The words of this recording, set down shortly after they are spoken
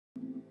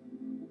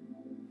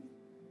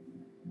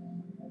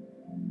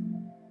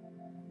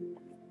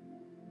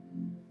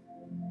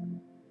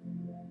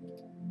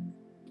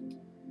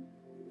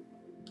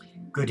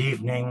Good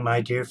evening, my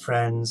dear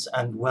friends,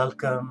 and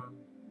welcome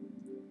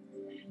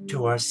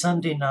to our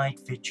Sunday night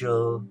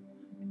vigil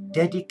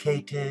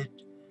dedicated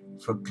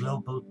for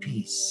global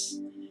peace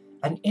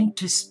and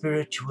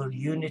interspiritual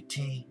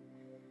unity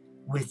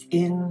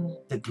within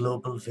the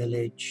global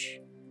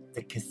village,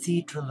 the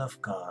Cathedral of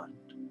God.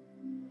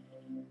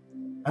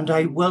 And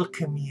I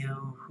welcome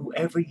you,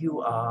 whoever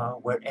you are,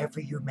 wherever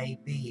you may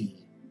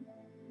be,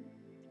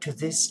 to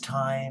this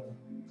time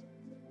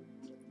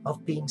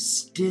of being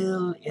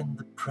still in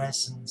the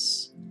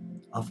presence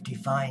of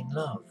divine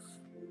love.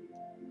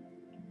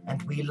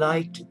 And we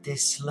light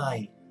this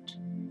light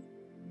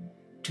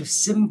to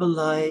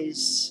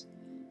symbolize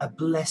a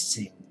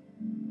blessing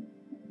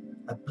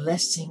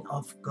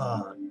of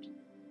God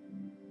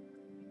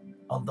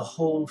on the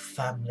whole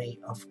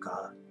family of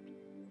God.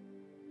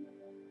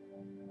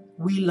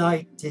 We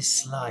light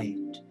this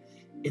light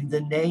in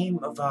the name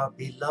of our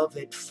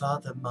beloved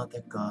Father,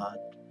 Mother God,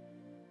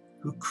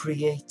 who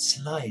creates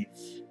life,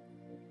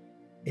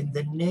 in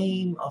the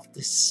name of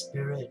the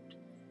Spirit,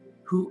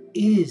 who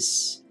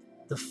is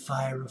the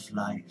fire of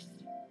life,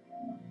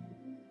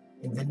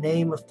 in the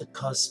name of the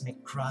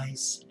cosmic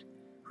Christ,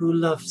 who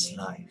loves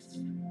life,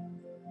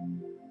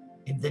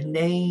 in the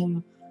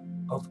name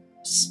of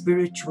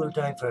spiritual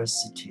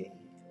diversity,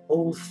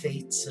 all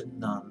faiths and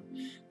none,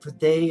 for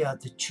they are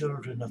the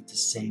children of the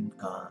same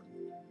God.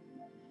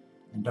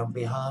 And on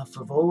behalf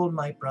of all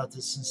my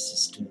brothers and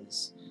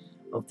sisters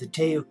of the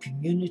Teo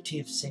community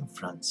of St.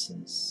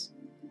 Francis,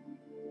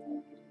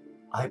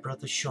 I,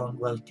 Brother Sean,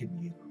 welcome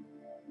you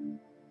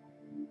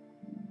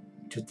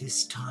to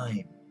this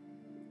time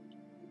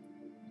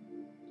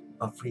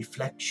of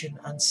reflection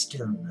and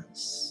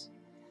stillness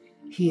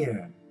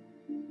here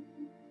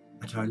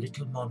at our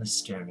little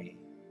monastery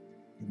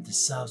in the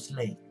South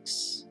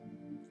Lakes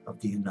of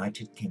the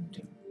United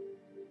Kingdom.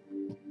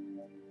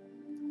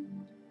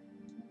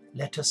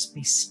 Let us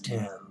be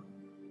still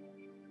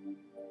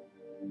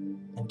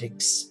and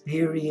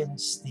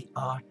experience the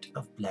art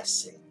of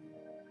blessing.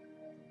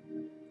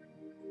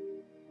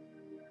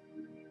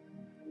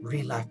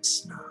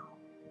 Relax now.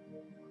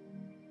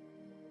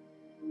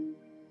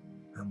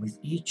 And with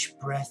each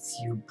breath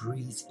you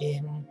breathe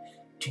in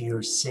to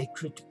your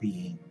sacred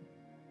being.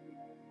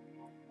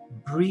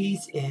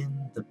 Breathe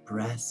in the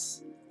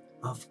breath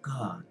of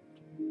God.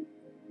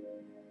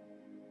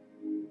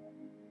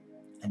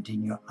 And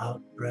in your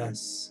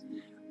out-breath,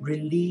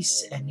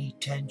 release any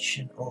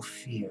tension or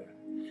fear,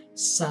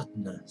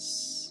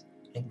 sadness,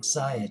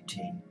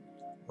 anxiety,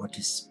 or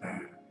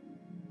despair.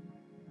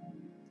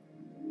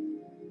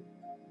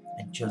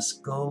 And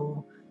just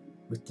go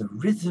with the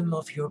rhythm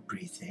of your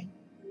breathing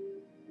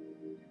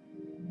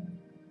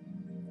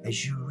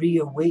as you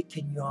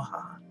reawaken your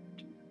heart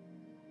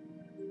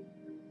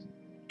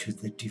to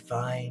the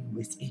divine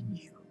within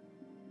you.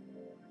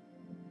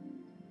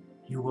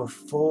 You were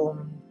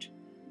formed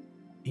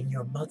in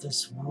your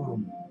mother's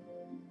womb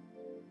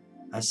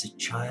as a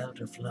child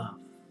of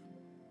love,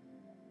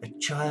 a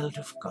child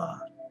of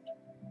God.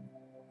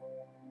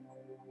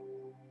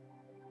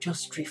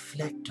 Just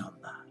reflect on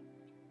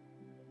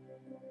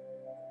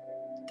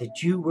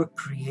that you were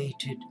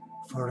created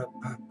for a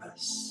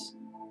purpose.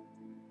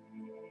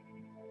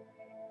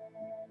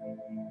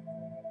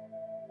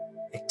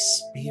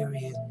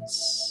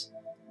 Experience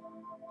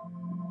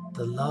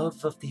the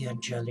love of the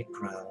angelic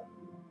realm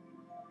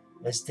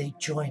as they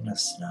join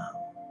us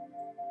now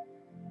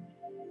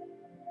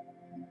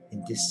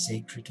in this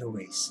sacred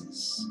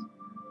oasis.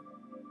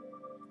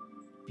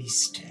 Be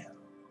still.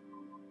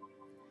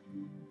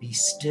 Be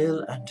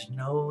still and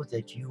know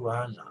that you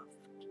are loved.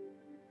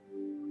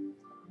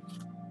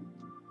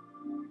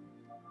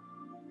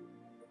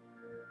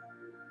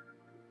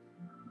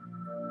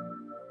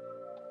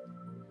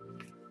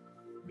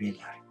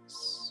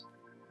 Relax.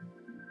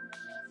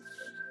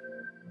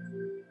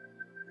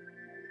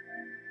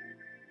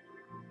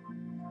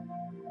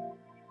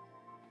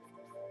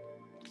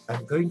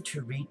 I'm going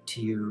to read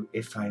to you,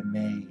 if I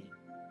may,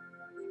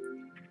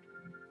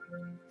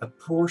 a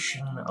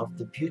portion of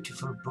the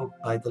beautiful book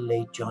by the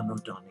late John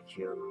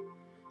O'Donoghue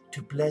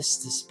to bless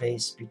the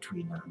space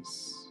between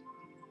us.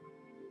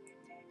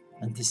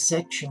 And the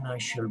section I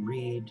shall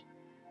read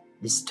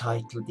is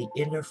titled The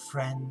Inner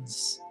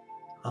Friends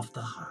of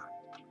the Heart.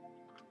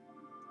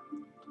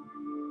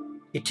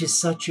 It is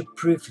such a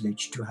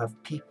privilege to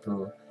have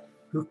people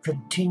who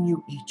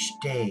continue each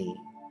day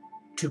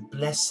to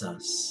bless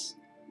us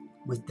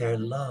with their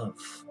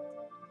love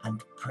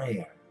and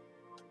prayer.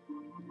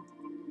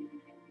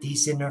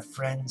 These inner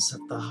friends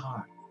of the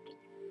heart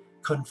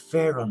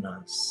confer on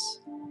us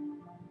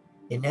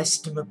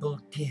inestimable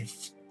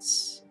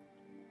gifts,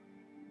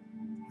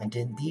 and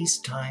in these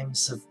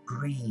times of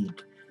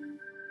greed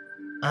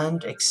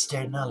and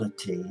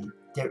externality,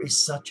 there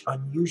is such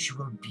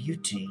unusual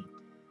beauty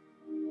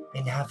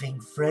in having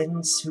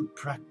friends who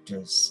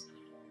practice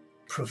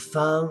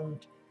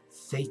profound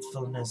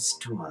faithfulness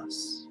to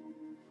us,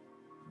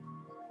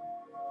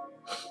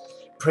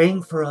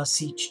 praying for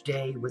us each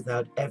day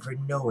without ever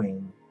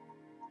knowing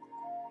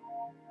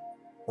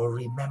or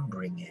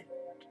remembering it.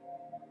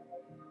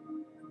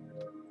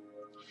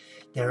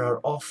 There are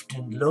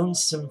often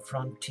lonesome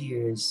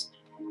frontiers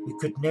we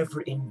could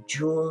never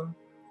endure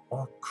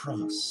or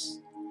cross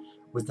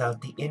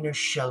without the inner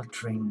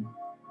sheltering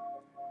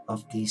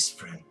of these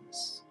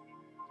friends.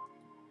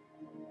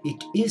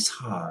 It is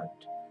hard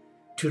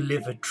to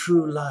live a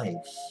true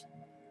life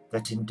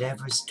that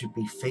endeavors to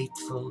be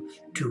faithful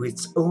to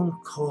its own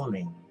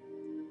calling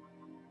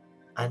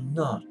and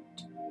not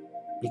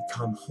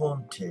become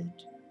haunted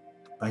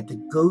by the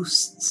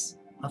ghosts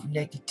of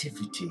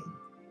negativity.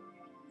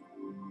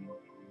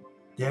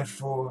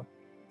 Therefore,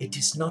 it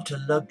is not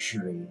a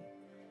luxury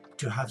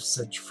to have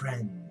such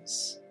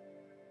friends.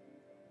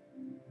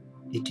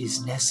 It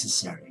is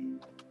necessary.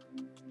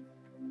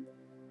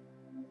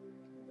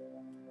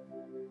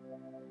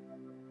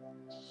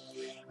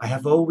 I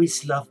have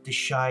always loved the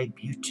shy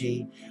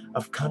beauty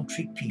of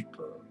country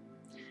people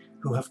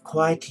who have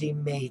quietly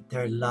made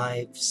their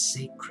lives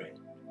sacred.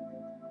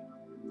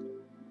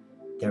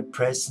 Their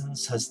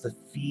presence has the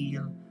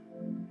feel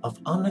of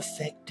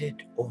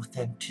unaffected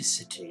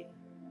authenticity.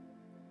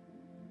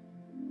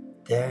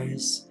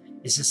 Theirs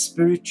is a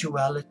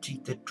spirituality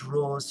that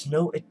draws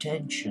no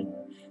attention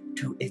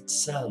to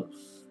itself.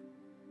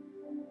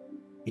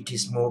 It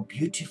is more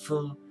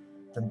beautiful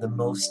than the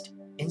most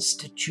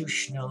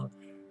institutional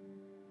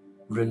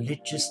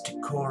religious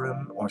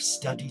decorum or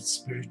studied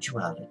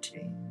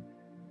spirituality.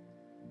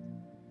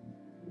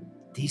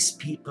 These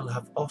people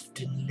have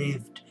often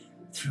lived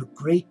through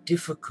great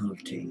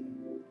difficulty,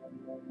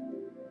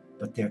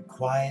 but their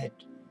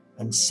quiet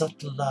and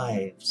subtle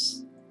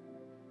lives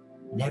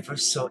never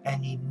saw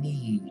any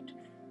need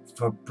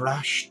for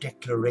brash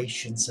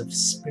declarations of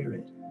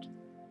spirit.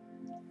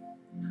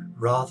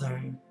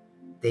 Rather,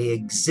 they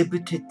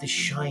exhibited the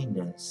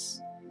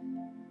shyness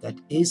that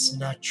is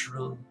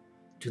natural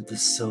to the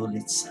soul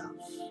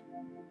itself.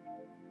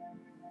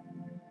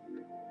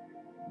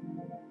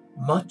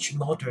 Much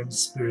modern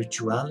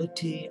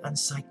spirituality and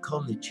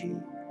psychology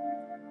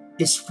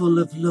is full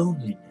of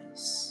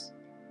loneliness.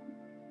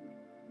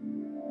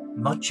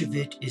 Much of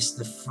it is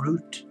the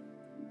fruit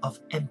of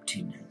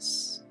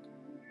emptiness.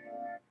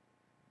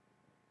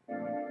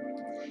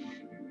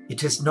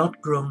 It has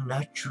not grown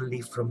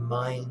naturally from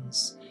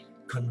minds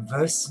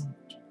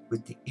conversant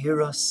with the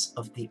eros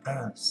of the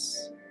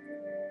earth.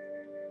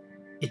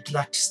 It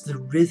lacks the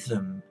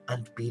rhythm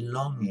and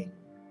belonging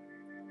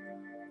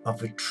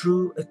of a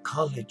true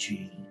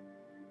ecology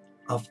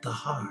of the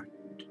heart.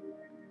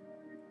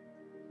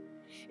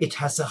 It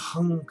has a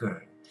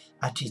hunger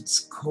at its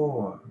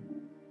core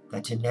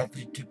that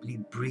inevitably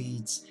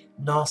breeds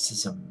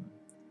narcissism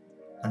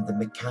and the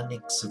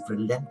mechanics of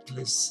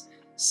relentless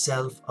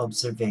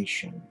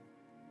self-observation,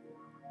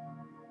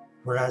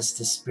 whereas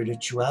the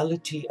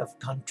spirituality of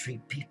country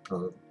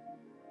people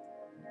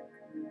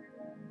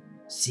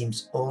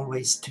seems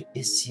always to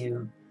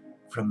issue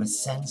from a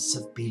sense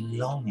of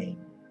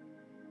belonging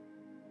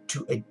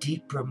to a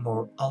deeper,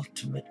 more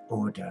ultimate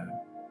order.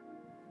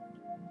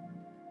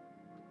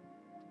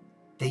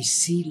 They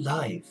see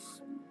life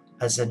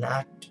as an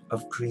act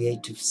of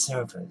creative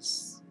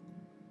service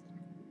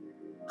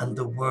and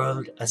the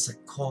world as a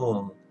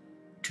call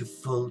to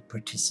full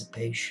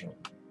participation.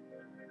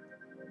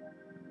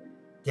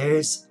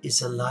 Theirs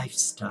is a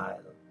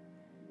lifestyle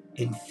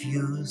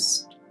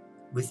infused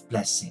with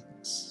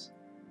blessings.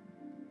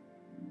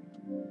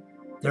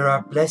 There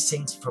are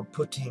blessings for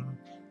putting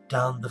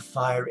down the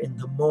fire in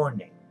the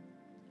morning,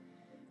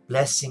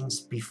 blessings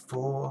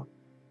before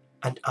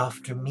and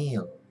after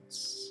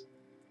meals,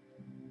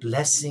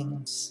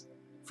 blessings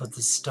for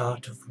the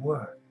start of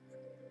work,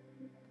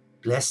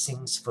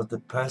 blessings for the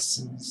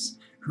persons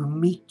who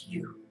meet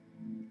you,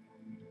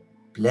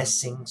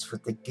 blessings for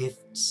the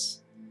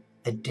gifts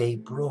a day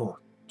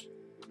brought,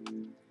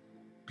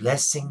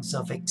 blessings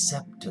of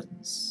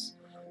acceptance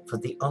for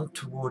the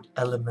untoward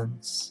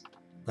elements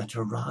that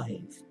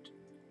arrived,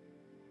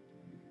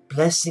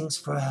 blessings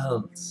for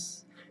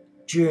health,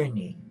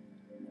 journey,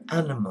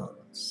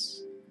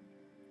 animals,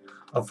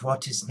 of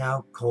what is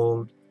now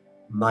called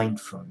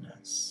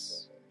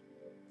mindfulness,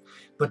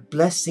 but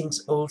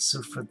blessings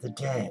also for the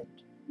dead,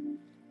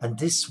 and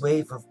this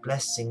wave of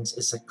blessings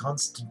is a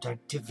constant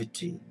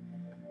activity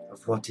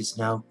of what is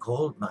now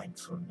called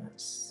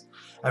mindfulness,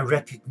 a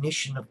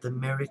recognition of the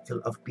miracle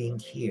of being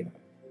here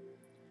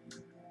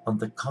on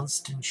the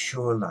constant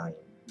shoreline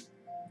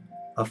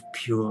of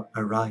pure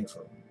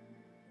arrival.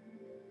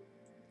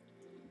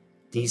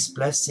 These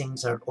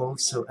blessings are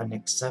also an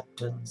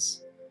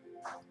acceptance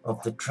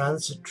of the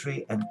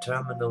transitory and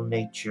terminal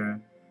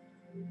nature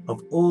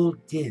of all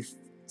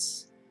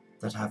gifts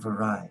that have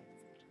arrived.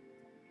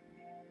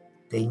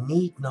 They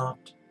need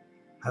not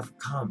have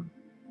come.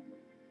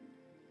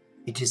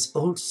 It is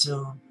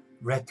also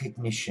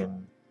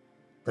recognition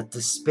that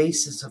the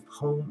spaces of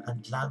home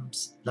and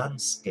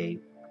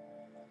landscape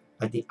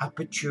are the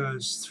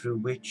apertures through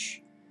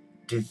which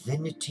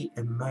divinity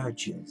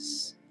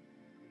emerges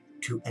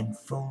to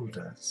enfold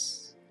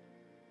us.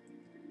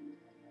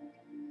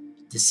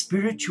 The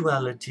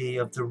spirituality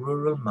of the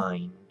rural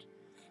mind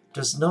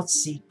does not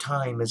see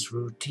time as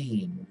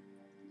routine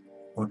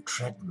or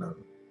treadmill.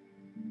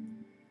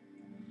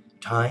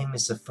 Time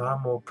is a far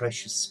more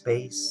precious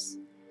space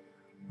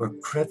where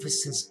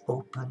crevices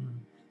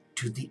open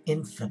to the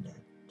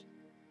infinite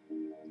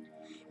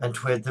and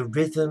where the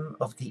rhythm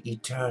of the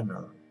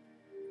eternal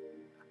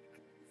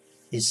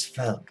is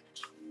felt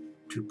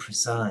to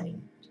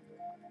preside.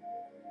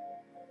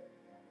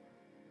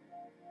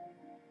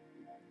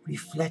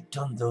 Reflect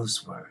on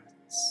those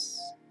words.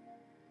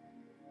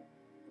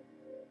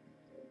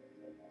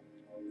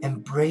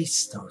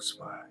 Embrace those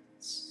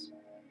words.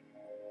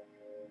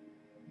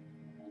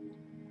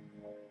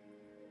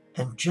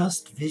 And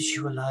just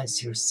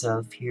visualize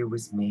yourself here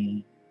with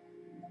me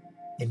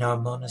in our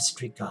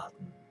monastery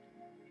garden,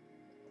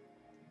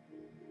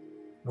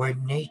 where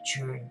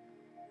nature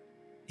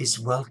is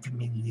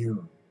welcoming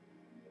you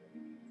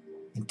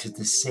into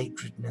the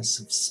sacredness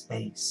of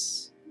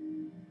space,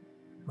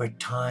 where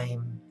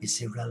time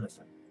is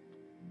irrelevant,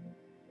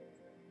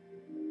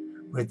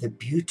 where the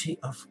beauty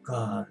of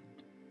God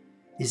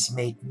is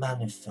made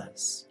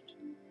manifest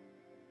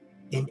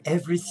in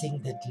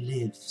everything that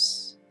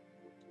lives,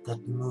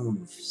 that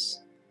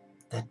moves,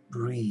 that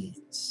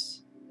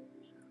breathes,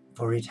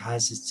 for it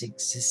has its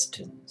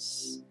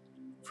existence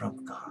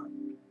from God.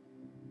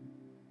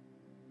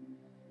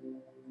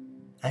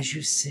 As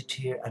you sit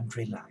here and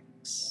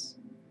relax,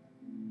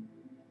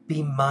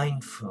 be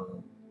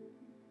mindful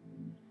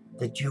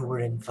that you were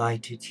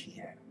invited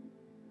here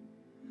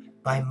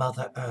by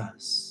Mother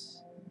Earth.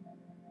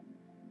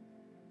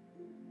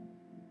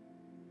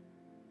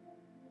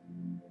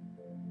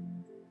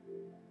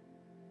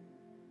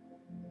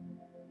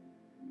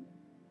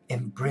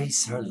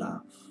 Embrace her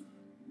love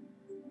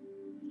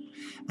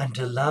and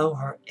allow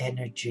her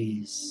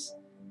energies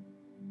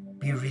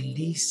be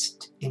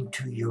released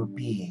into your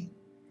being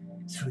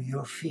through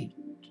your feet.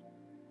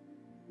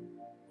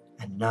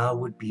 And now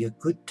would be a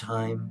good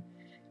time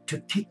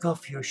to kick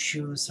off your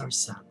shoes or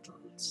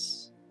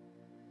sandals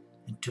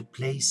and to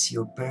place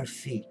your bare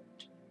feet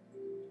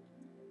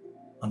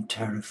on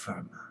terra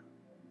firma.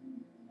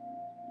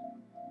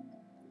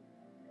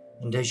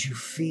 And as you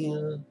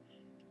feel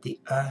the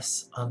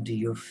earth under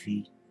your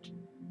feet,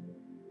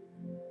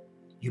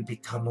 you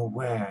become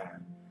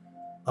aware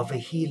of a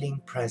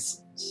healing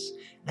presence,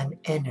 an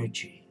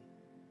energy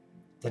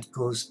that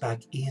goes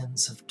back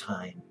eons of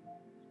time,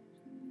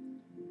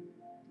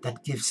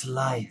 that gives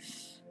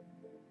life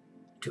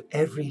to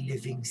every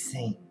living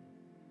thing,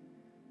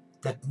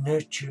 that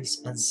nurtures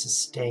and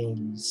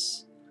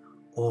sustains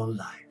all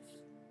life,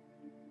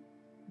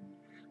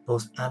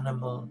 both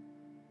animal,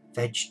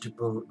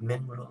 vegetable,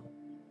 mineral,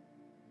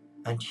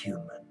 and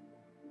human.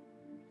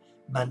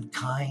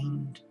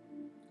 Mankind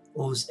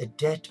owes a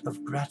debt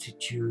of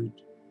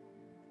gratitude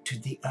to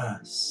the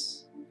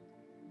earth.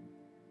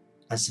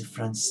 As a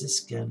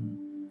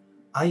Franciscan,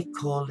 I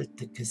call it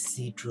the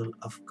Cathedral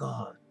of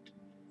God,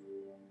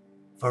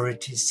 for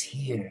it is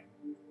here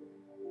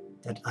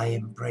that I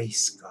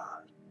embrace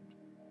God,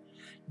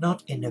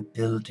 not in a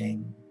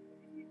building,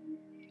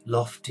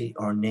 lofty,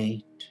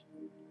 ornate,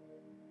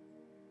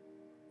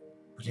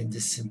 but in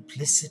the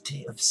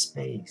simplicity of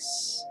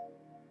space,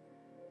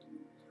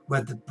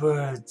 where the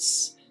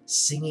birds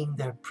singing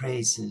their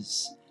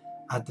praises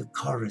are the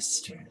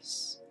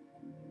choristers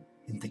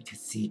in the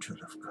Cathedral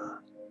of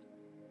God,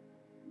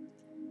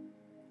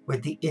 where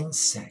the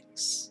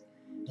insects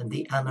and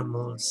the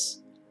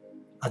animals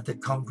are the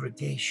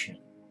congregation,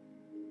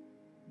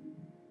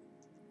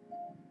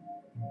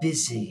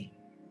 busy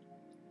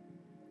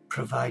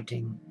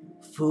providing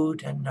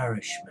food and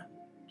nourishment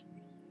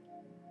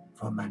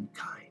for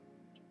mankind.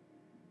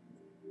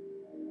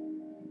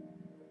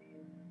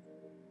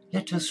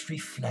 Let us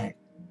reflect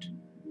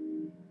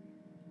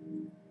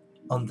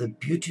on the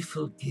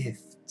beautiful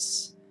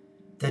gifts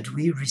that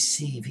we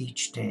receive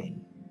each day,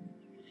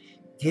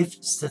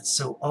 gifts that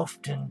so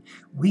often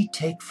we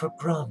take for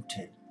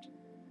granted.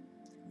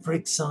 For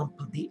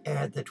example, the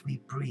air that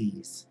we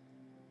breathe.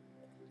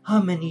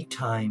 How many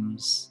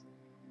times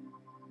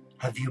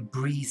have you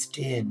breathed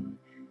in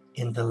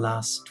the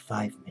last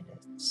 5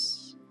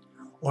 minutes,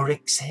 or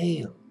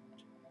exhaled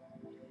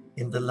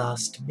in the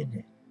last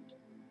minute?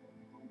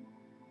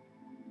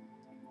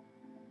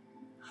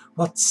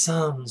 What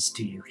sounds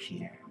do you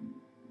hear?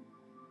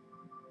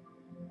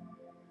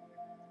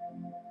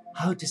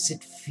 How does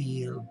it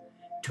feel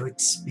to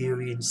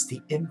experience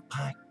the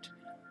impact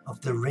of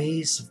the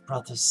rays of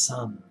Brother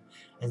Sun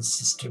and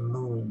Sister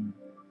Moon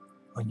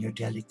on your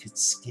delicate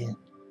skin?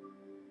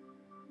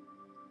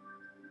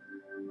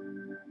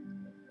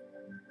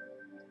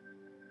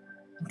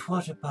 And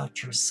what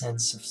about your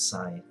sense of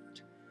sight?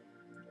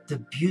 The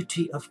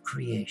beauty of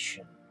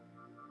creation,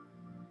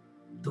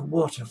 the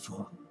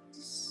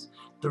waterfalls,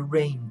 the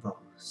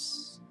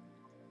rainbows,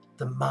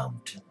 the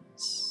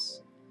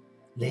mountains,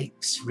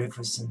 lakes,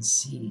 rivers, and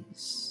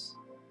seas,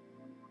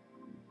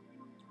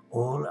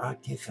 all are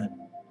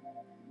given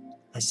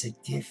as a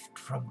gift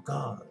from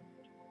God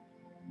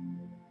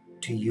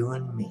to you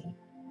and me,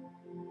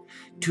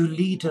 to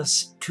lead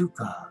us to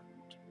God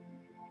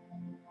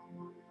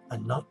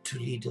and not to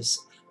lead us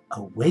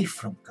away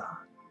from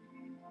God.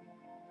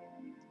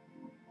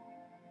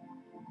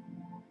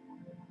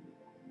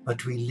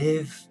 But we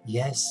live,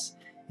 yes,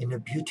 in a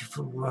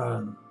beautiful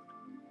world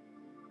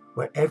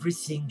where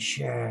everything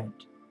shared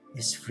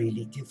is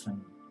freely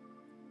given.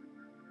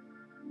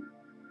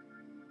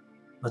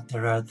 But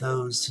there are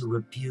those who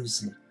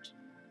abuse it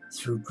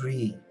through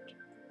greed,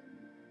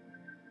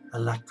 a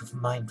lack of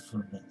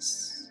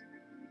mindfulness,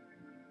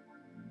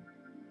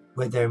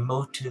 where their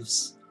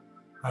motives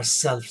are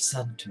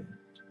self-centered,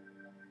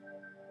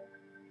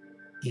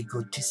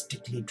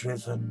 egotistically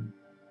driven,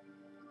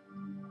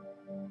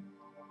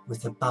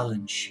 with a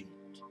balance sheet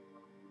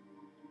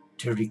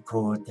to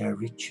record their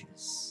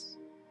riches,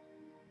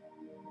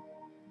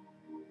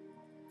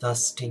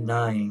 thus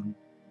denying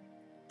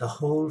the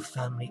whole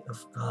family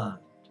of God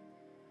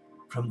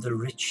from the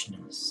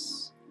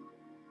richness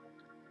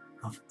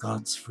of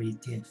God's free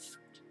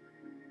gift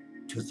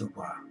to the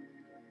world.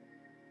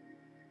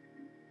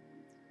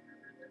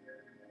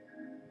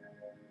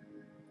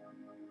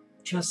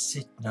 Just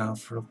sit now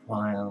for a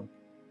while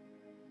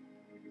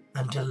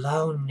and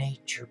allow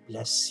nature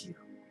bless you.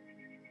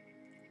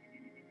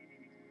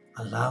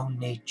 Allow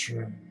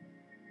nature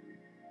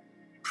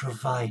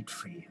provide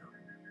for you.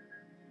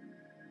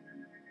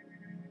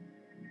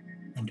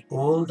 And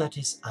all that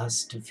is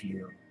asked of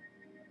you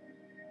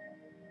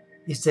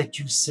is that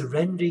you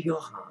surrender your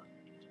heart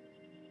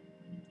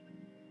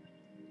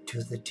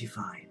to the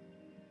divine.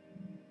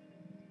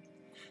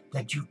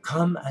 That you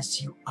come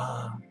as you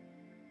are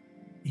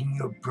in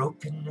your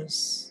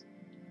brokenness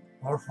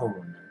or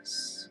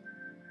wholeness.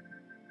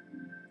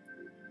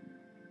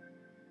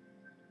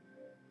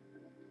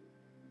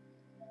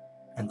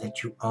 And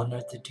that you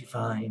honor the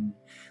divine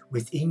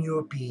within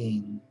your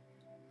being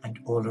and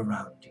all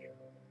around you.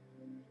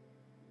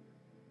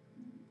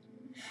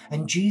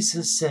 And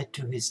Jesus said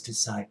to his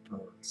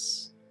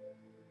disciples,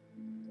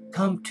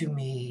 "Come to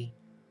me,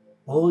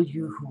 all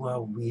you who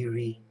are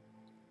weary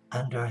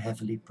and are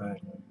heavily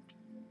burdened,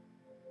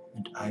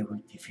 and I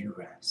will give you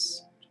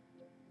rest.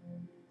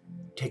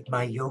 Take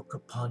my yoke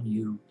upon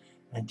you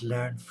and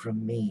learn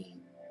from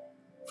me,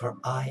 for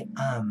I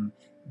am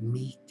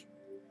meek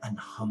and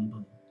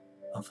humble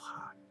of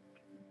heart."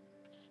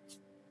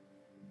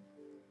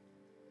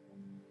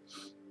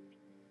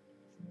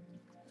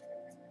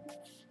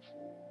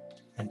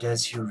 And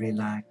as you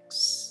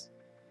relax,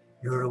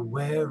 you're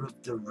aware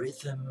of the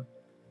rhythm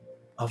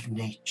of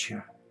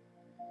nature.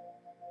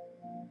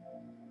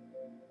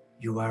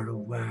 You are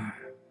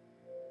aware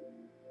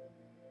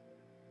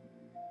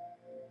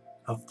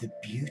of the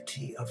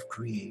beauty of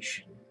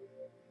creation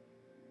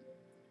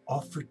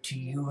offered to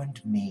you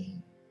and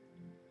me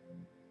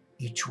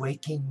each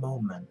waking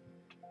moment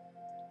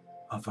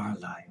of our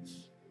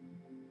life.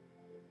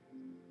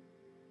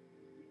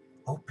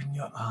 Open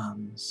your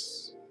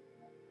arms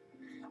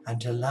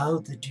and allow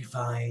the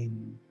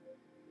divine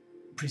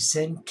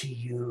present to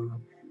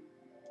you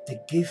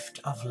the gift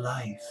of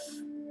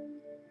life,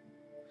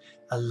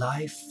 a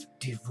life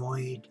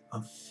devoid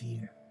of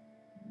fear,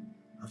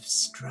 of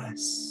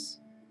stress,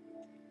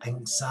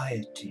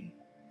 anxiety,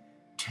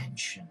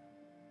 tension,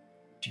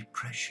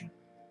 depression.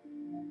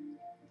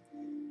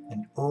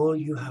 And all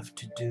you have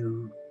to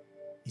do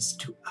is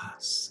to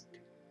ask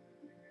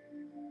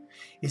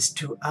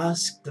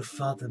the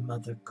Father,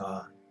 Mother,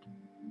 God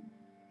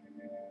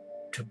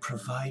to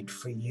provide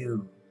for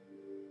you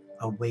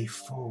a way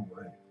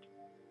forward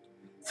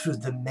through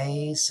the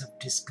maze of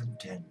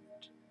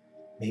discontent,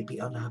 maybe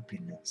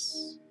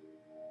unhappiness,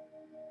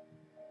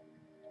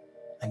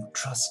 and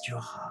trust your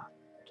heart,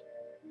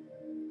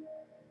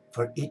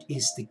 for it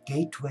is the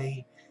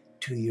gateway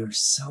to your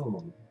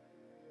soul,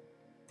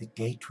 the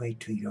gateway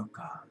to your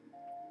God.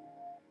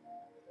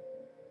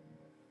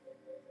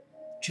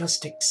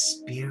 Just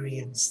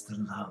experience the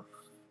love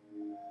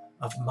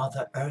of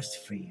Mother Earth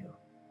for you,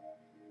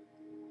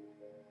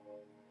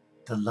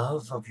 the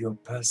love of your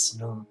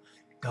personal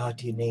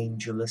guardian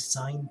angel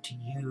assigned to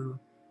you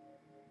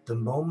the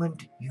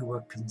moment you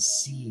were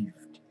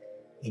conceived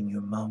in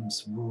your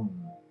mom's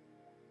womb.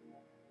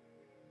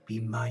 Be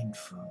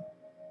mindful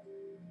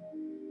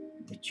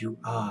that you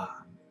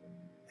are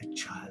a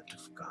child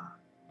of God.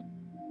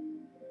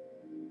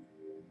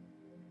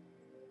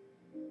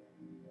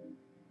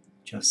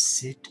 Just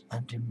sit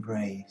and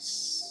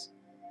embrace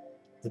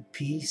the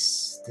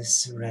peace, the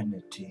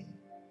serenity,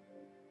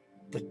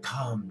 the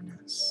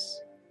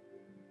calmness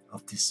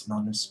of this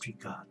monastery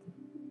garden.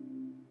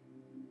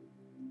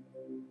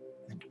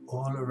 And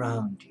all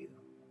around you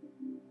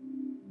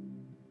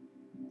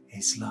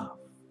is love,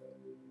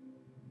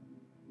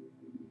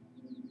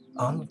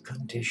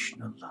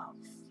 unconditional love.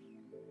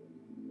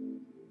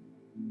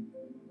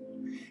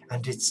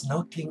 And it's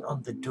knocking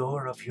on the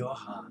door of your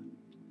heart,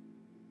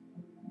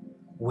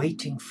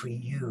 waiting for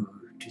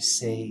you to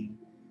say,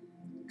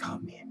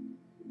 "Come in."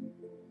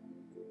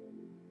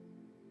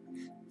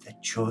 The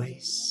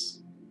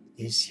choice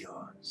is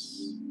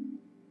yours.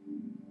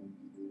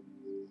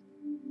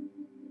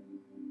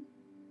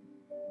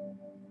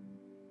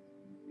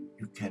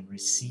 You can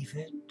receive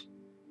it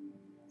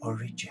or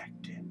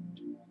reject it.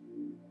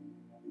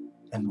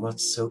 And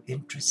what's so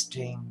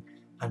interesting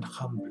and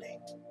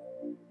humbling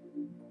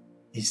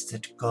is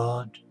that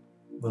God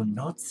will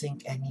not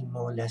think any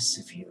more less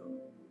of you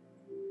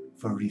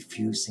for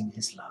refusing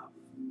his love,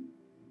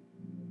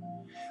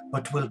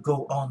 but will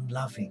go on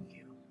loving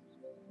you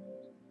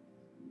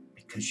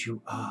because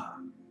you are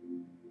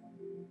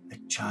a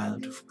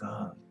child of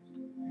God,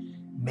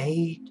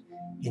 made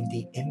in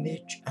the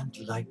image and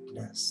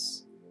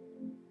likeness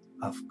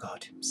of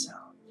God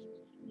himself.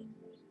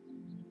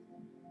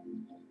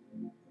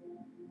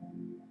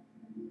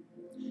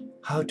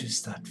 How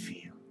does that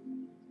feel?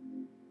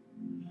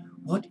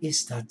 What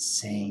is that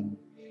saying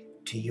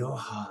to your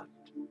heart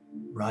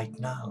right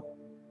now?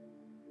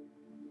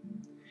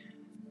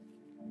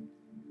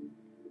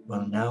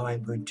 Well, now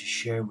I'm going to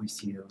share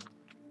with you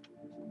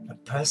a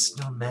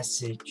personal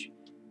message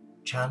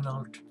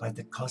channeled by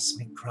the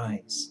Cosmic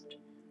Christ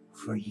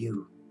for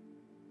you.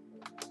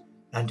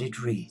 And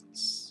it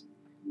reads,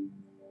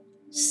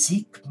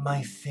 "Seek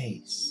my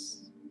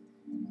face,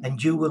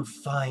 and you will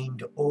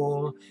find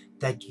all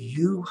that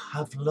you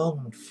have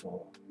longed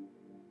for.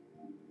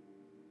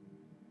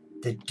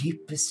 The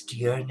deepest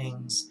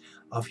yearnings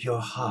of your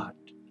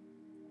heart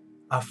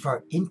are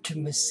for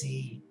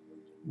intimacy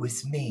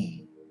with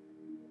me.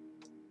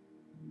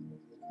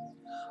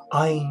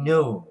 I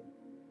know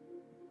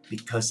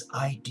because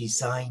I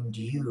designed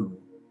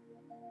you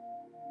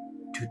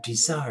to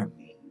desire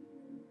me.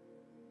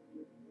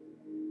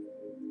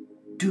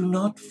 Do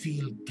not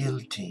feel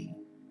guilty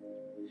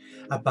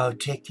about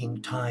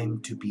taking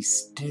time to be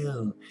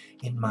still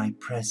in my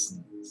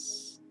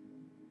presence.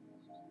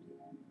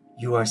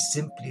 You are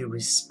simply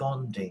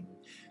responding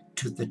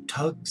to the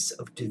tugs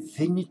of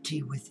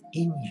divinity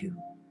within you.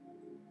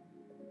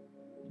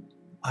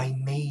 I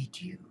made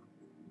you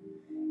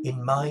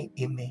in my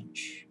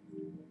image,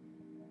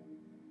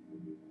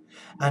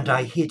 and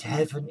I hid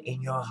heaven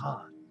in your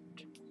heart.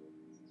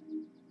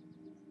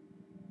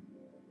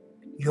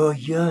 Your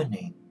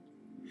yearning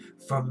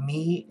for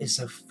me is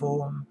a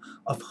form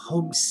of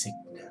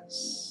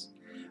homesickness,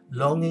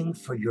 longing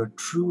for your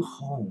true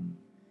home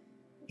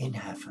in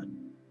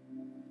heaven.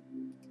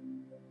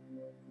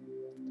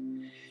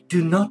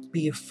 Do not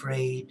be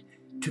afraid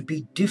to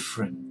be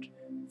different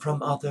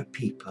from other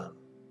people.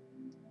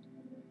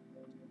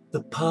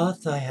 The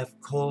path I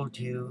have called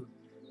you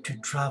to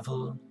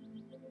travel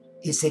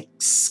is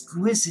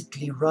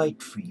exquisitely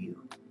right for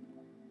you.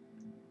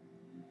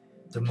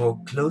 The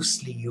more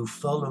closely you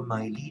follow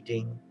my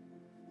leading,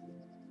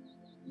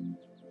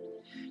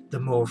 the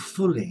more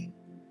fully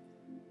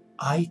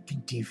I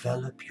can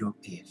develop your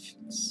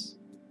gifts.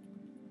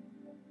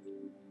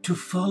 To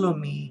follow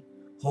me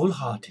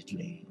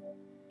wholeheartedly,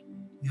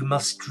 you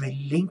must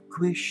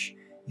relinquish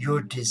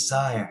your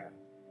desire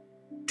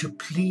to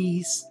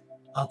please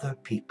other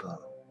people.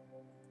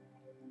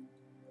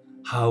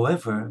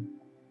 However,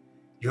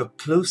 your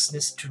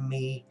closeness to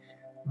me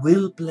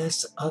will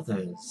bless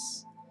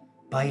others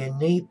by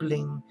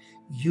enabling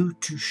you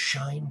to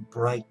shine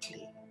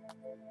brightly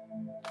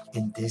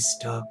in this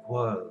dark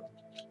world.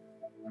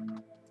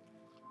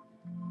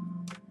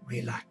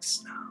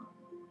 Relax now.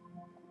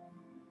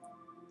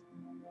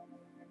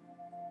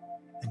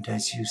 And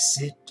as you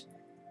sit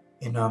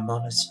in our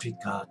monastery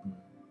garden,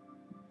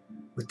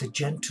 with the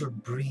gentle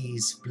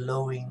breeze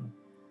blowing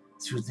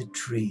through the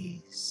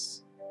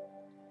trees,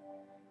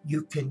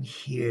 you can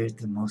hear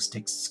the most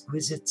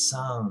exquisite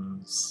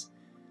sounds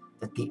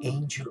that the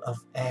angel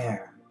of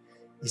air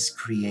is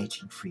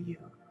creating for you.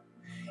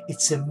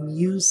 It's a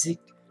music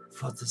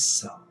for the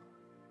soul.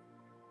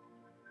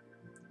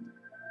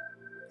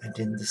 And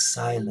in the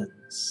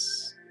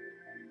silence,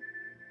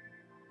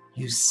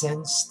 you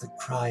sense the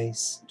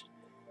Christ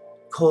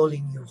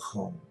calling you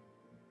home.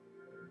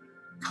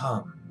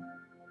 Come,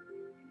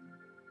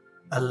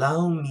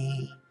 allow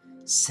me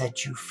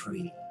set you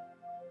free.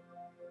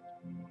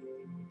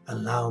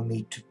 Allow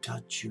me to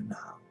touch you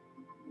now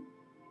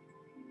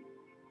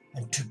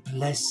and to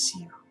bless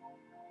you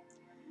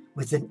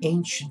with an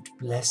ancient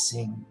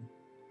blessing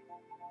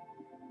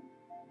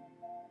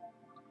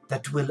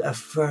that will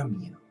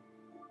affirm you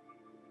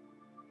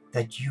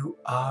that you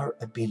are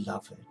a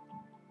beloved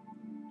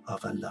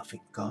of a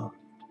loving God.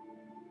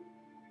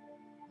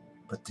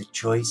 But the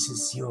choice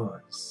is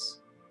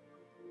yours,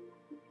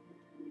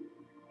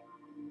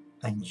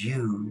 and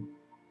you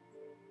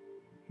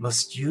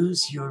must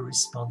use your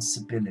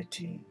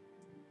responsibility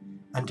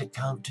and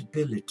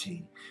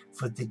accountability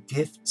for the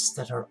gifts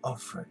that are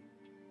offered.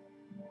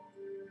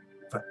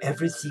 For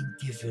everything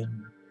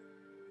given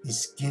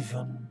is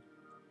given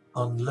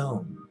on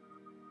loan.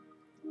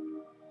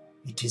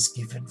 It is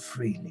given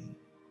freely,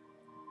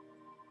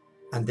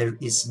 and there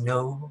is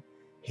no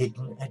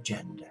hidden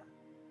agenda.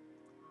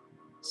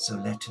 So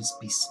let us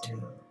be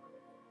still.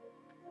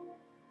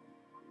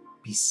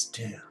 Be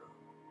still.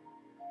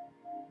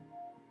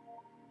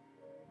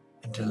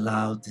 And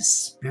allow the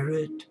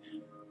spirit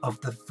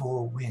of the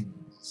four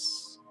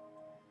winds,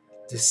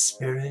 the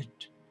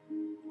spirit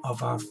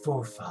of our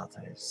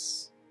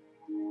forefathers,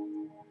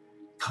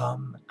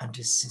 come and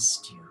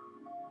assist you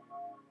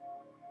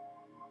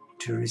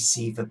to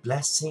receive a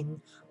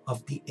blessing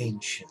of the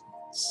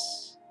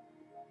ancients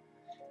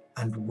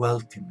and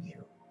welcome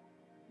you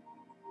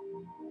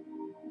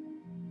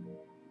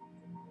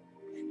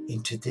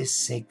into this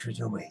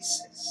sacred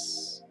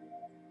oasis,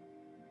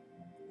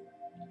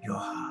 your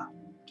heart.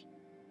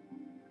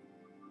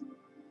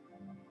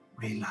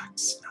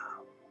 Relax now.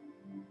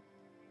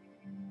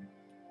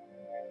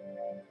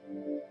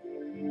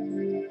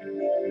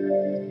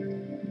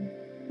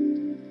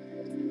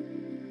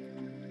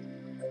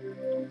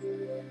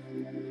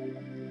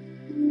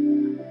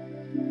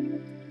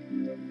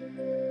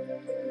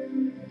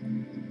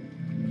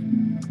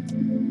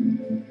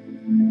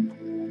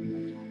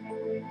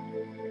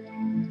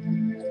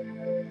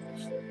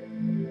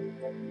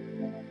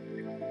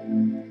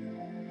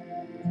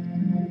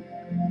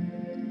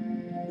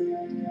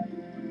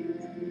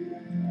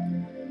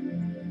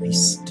 Be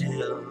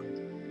still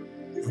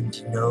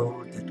and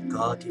know that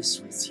God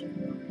is with you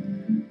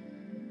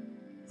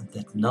and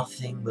that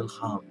nothing will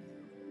harm you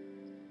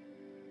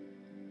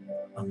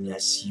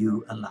unless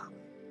you allow it.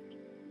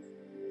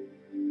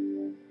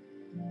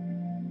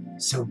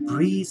 So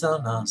breathe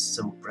on us,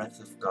 O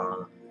breath of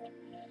God.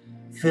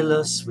 Fill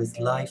us with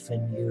life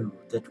anew,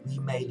 that we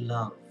may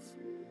love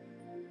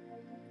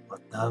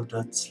what thou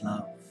dost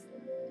love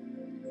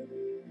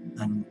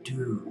and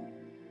do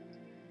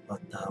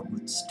what thou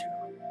wouldst do.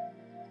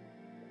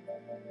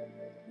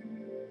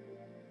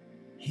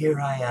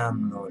 Here I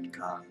am, Lord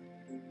God.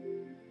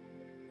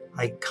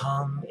 I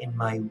come in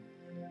my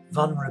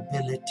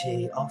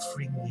vulnerability,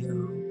 offering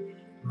you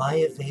my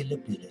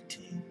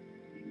availability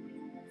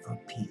for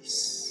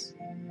peace.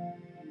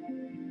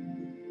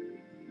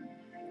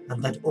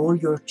 And that all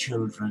your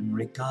children,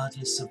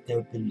 regardless of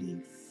their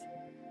belief,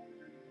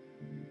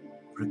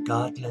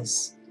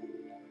 regardless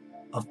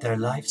of their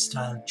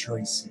lifestyle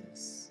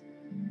choices,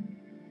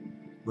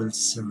 will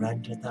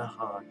surrender their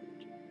heart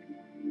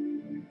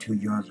to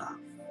your love.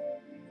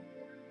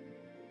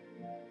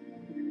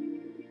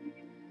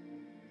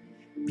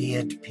 Be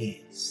at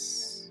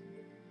peace.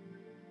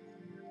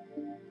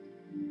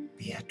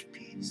 Be at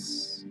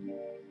peace.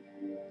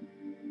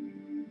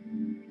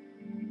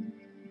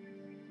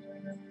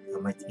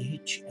 And with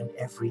each and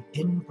every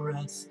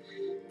in-breath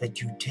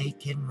that you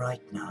take in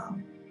right now,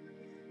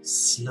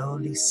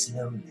 slowly,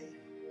 slowly,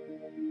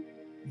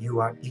 you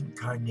are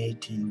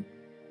incarnating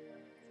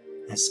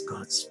as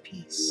God's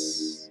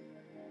peace.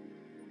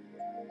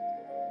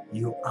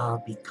 You are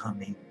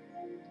becoming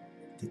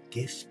the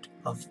gift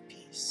of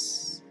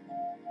peace.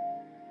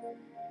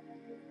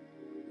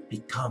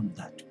 Become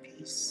that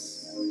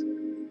peace.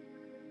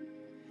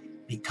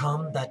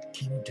 Become that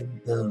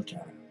kingdom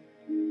builder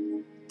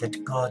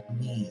that God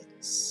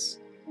needs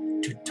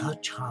to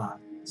touch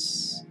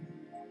hearts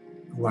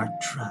who are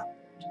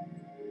trapped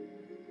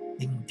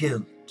in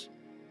guilt,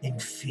 in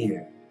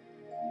fear,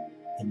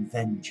 in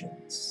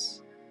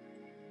vengeance.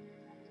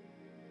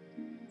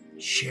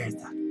 Share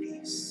that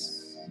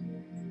peace,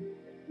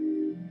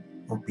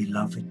 O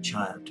beloved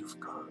child of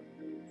God.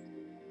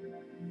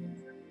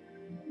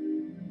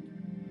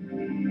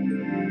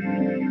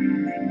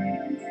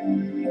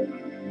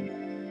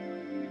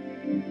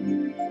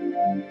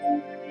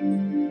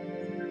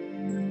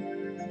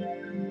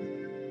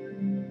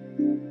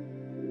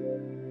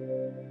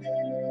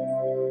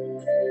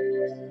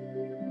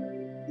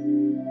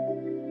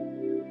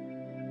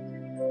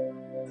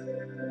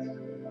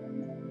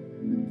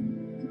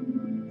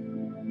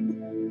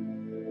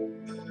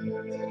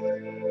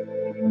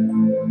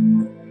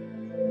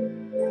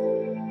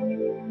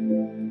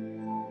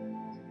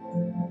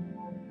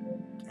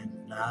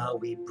 And now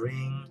we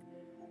bring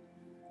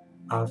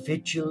our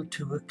vigil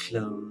to a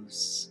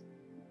close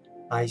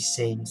by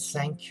saying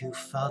thank you,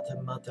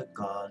 Father, Mother,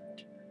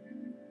 God,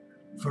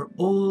 for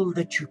all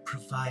that you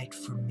provide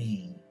for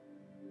me,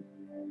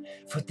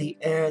 for the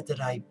air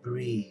that I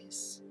breathe,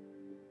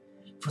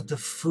 for the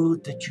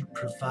food that you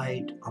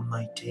provide on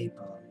my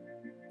table,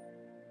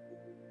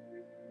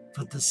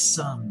 for the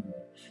sun,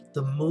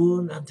 the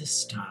moon, and the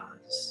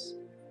stars,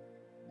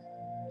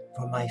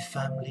 for my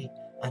family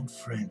and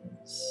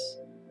friends,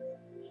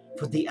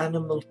 for the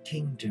animal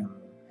kingdom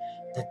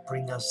that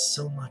bring us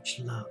so much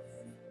love,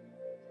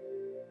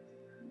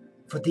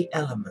 for the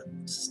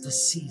elements, the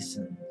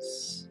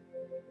seasons,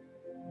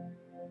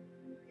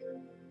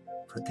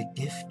 for the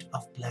gift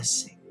of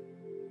blessing,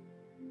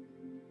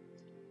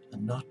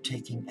 and not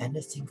taking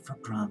anything for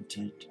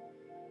granted,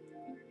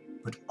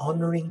 but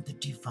honoring the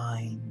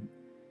divine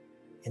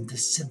in the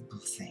simple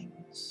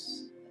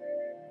things.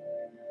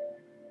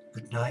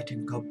 Good night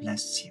and God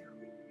bless you.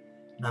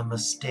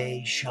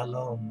 Namaste,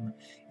 Shalom,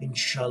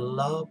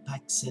 Inshallah,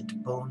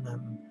 Paxit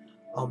Bonum,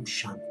 Om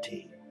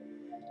Shanti,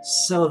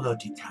 Solo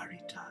di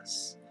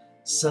Caritas,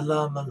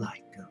 Salam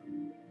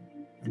Alaikum,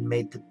 and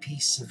may the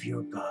peace of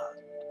your God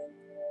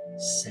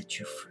set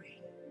you free.